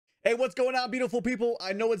Hey, what's going on, beautiful people?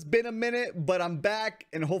 I know it's been a minute, but I'm back,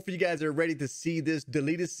 and hopefully you guys are ready to see this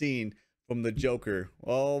deleted scene from the Joker.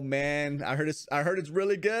 Oh man, I heard it's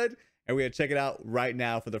really good, and we're gonna check it out right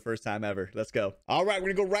now for the first time ever. Let's go. All right,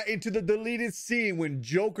 we're gonna go right into the deleted scene when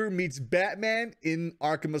Joker meets Batman in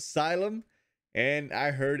Arkham Asylum, and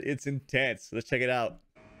I heard it's intense. Let's check it out.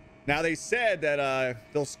 Now they said that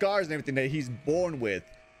those scars and everything that he's born with,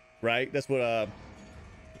 right? That's what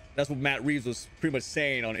Matt Reeves was pretty much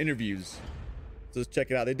saying on interviews. So let's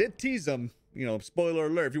check it out. They did tease him, you know, spoiler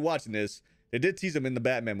alert if you're watching this. They did tease him in the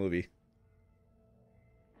Batman movie.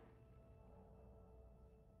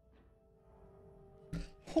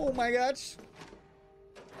 Oh my gosh.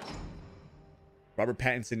 Robert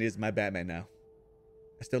Pattinson is my Batman now.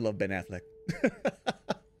 I still love Ben Affleck. All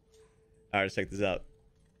right, let's check this out.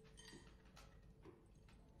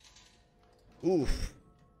 Oof.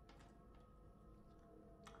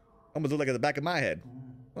 Almost look like at the back of my head.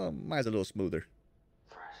 Well, mine's a little smoother.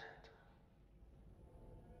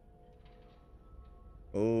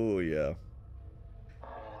 Oh, yeah.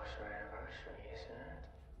 Almost our anniversary, isn't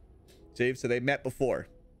it? Steve, so they met before.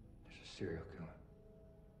 There's a serial killer.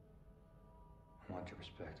 I want your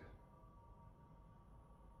perspective.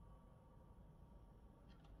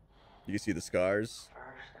 You can see the scars.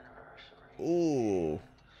 First anniversary. Ooh.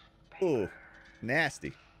 Ooh.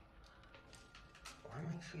 Nasty. What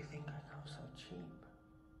makes you think I come so cheap?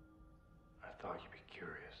 I thought you'd be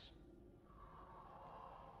curious.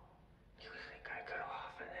 You think I could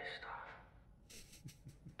offer this stuff?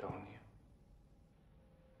 Don't you?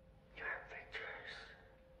 You have pictures.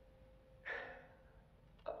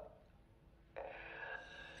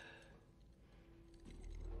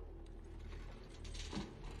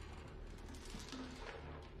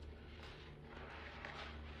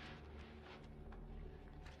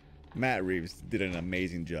 Matt Reeves did an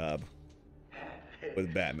amazing job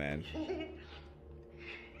with Batman.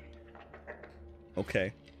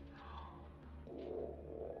 Okay.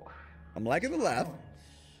 I'm liking the laugh.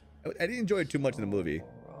 I didn't enjoy it too much in the movie.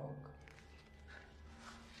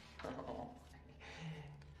 Oh,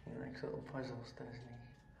 he likes little puzzles, doesn't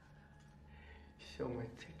he? So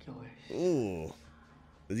meticulous. Ooh.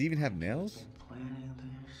 Does he even have nails? Been planning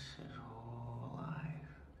this his whole life.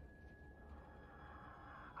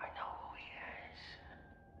 I know who he is.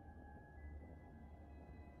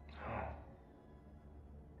 Oh.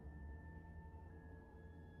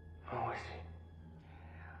 Oh, is he?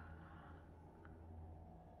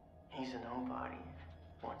 He's a nobody.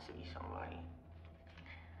 Wants to be somebody.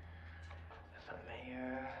 The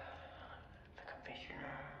mayor, the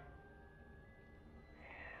commissioner.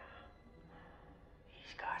 Yeah.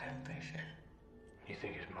 He's got ambition. You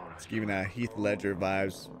think his motive? It's giving that Heath Ledger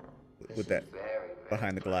vibes with that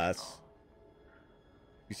behind the glass.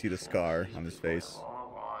 You see the scar on his face.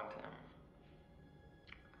 All along him.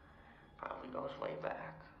 Probably goes way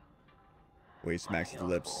back. Where he smacks his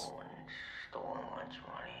lips. Stolen lunch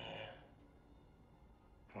money.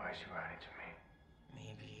 Why is he writing to me?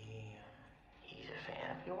 Maybe he's a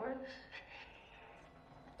fan of yours?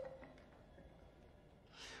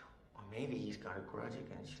 Or maybe he's got a grudge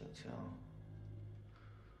against you too.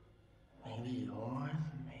 Maybe you're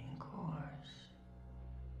the main course.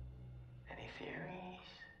 Any theories?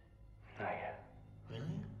 Not yet.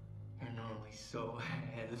 Really? You're normally so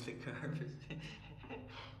ahead of the curve.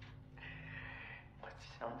 But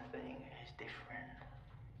something is different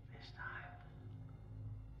this time.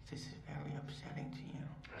 This is very upsetting to you.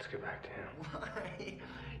 Let's get back to him. Why?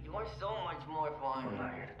 You're so much more fun. I'm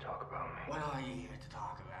not here to talk about me. What are you here to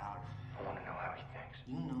talk about? I want to know how he thinks.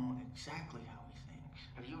 You know exactly how he thinks.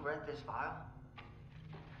 Have you read this file?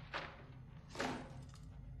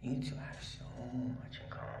 You two have so much in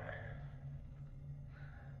common.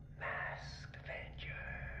 Masked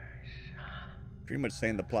Avengers. Pretty much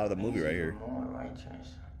saying the plot of the movie right here. More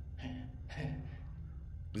righteous.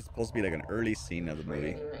 This is supposed to be like an early scene of the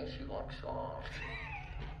movie. Really makes you look soft.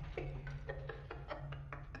 You're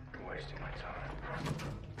wasting my time.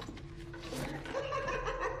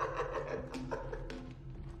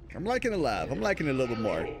 I'm liking the laugh. I'm liking it a little bit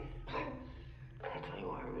more. I'll tell you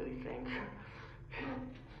what I really think.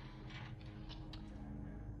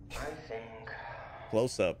 I think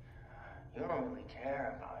Close up. you don't really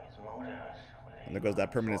care about his motives. And there goes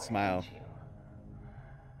that permanent smile.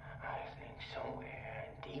 I think somewhere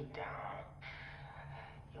deep down,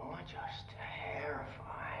 you're just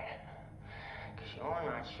terrified. Because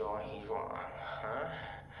you're not sure he's wrong, huh?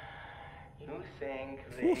 You think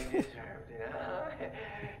they deserved it, huh?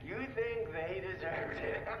 You think they deserved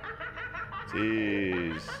it.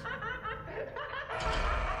 Jeez.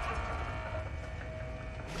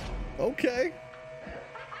 Okay.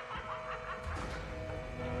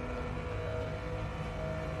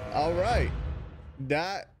 All right.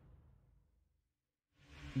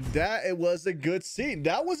 It was a good scene.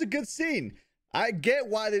 That was a good scene. I get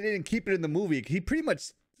why they didn't keep it in the movie. He pretty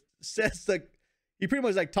much says like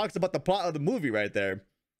talks about the plot of the movie right there.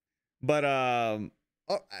 But I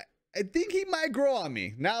think he might grow on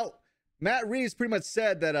me. Now, Matt Reeves pretty much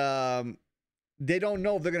said that they don't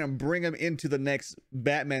know if they're gonna bring him into the next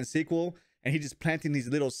Batman sequel, and he's just planting these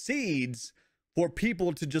little seeds for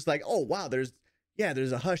people to just like, oh wow, there's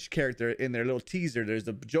a Hush character in their little teaser. There's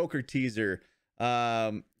a Joker teaser.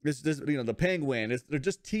 This the Penguin. They're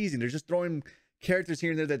just teasing. They're just throwing characters here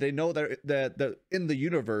and there that they know that in the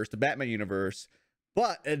universe, the Batman universe,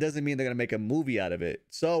 but it doesn't mean they're gonna make a movie out of it.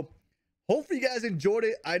 So hopefully you guys enjoyed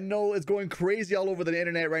it. I know it's going crazy all over the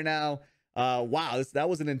internet right now. Wow, that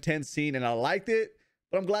was an intense scene and I liked it,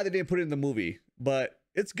 but I'm glad they didn't put it in the movie. But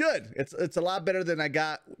it's good. It's a lot better than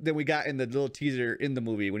we got in the little teaser in the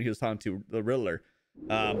movie when he was talking to the Riddler.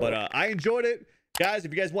 But I enjoyed it. Guys,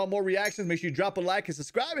 if you guys want more reactions, make sure you drop a like and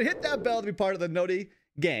subscribe and hit that bell to be part of the Noti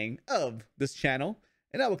gang of this channel.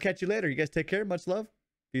 And I will catch you later. You guys take care. Much love.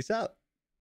 Peace out.